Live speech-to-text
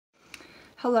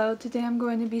Hello, today I'm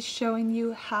going to be showing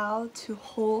you how to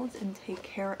hold and take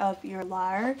care of your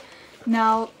lyre.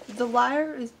 Now, the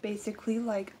lyre is basically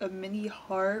like a mini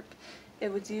harp.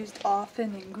 It was used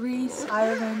often in Greece,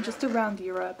 Ireland, just around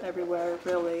Europe, everywhere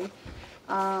really.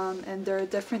 And there are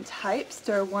different types.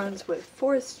 There are ones with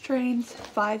 4 strings,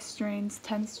 5 strings,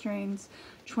 10 strings,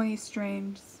 20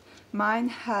 strings. Mine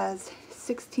has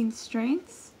 16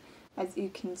 strings, as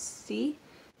you can see,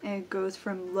 and it goes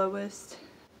from lowest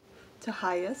to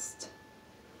highest.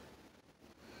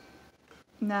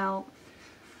 Now,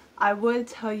 I would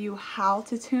tell you how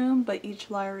to tune, but each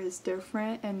lyre is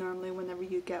different, and normally whenever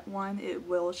you get one, it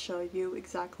will show you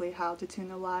exactly how to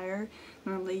tune a lyre.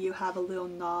 Normally you have a little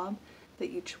knob that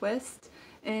you twist,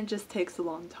 and it just takes a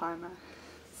long time.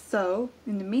 So,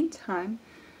 in the meantime,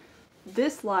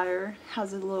 this lyre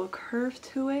has a little curve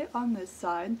to it on this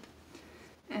side,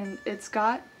 and it's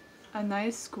got a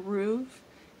nice groove.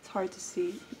 It's hard to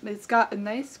see. It's got a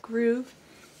nice groove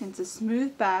and it's a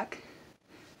smooth back,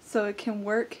 so it can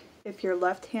work if you're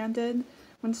left-handed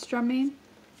when strumming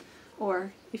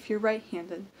or if you're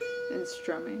right-handed in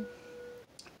strumming.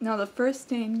 Now, the first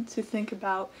thing to think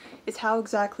about is how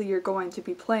exactly you're going to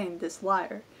be playing this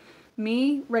lyre.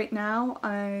 Me, right now,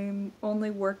 I'm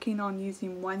only working on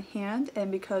using one hand,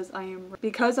 and because I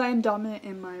am dominant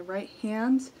in my right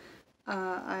hand,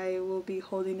 I will be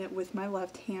holding it with my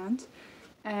left hand.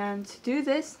 And to do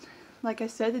this, like I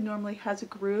said, it normally has a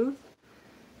groove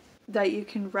that you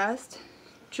can rest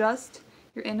just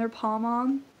your inner palm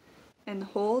on and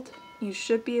hold. You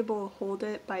should be able to hold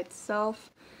it by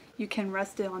itself. You can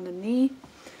rest it on the knee,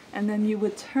 and then you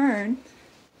would turn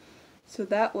so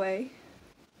that way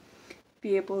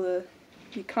be able to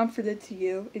be comforted to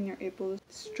you and you're able to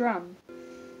strum.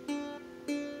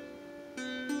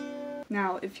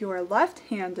 Now, if you are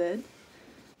left-handed,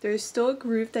 there's still a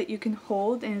groove that you can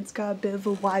hold, and it's got a bit of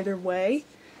a wider way.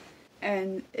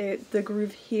 And the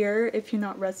groove here, if you're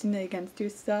not resting it against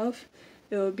yourself,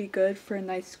 it will be good for a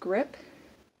nice grip.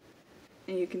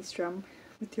 And you can strum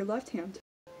with your left hand.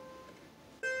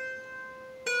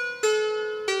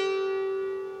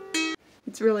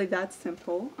 It's really that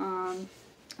simple.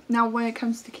 Now, when it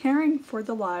comes to caring for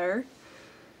the lyre,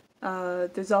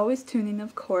 there's always tuning,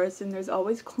 of course, and there's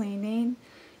always cleaning.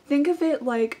 Think of it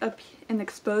like an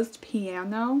exposed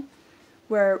piano,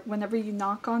 where whenever you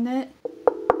knock on it,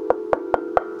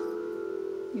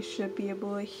 you should be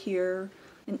able to hear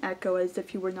an echo as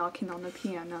if you were knocking on the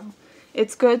piano.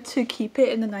 It's good to keep it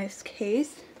in a nice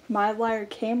case. My lyre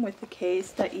came with a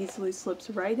case that easily slips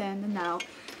right in and out.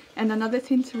 And another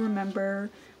thing to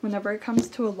remember, whenever it comes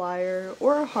to a lyre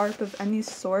or a harp of any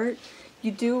sort,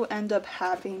 you do end up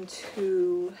having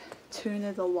to tune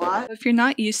it a lot. If you're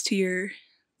not used to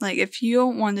if you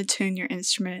don't want to tune your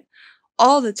instrument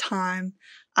all the time,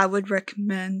 I would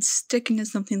recommend sticking to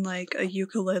something like a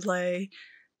ukulele,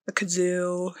 a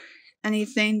kazoo,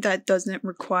 anything that doesn't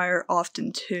require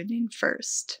often tuning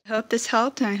first. I hope this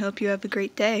helped, and I hope you have a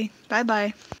great day. Bye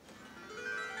bye.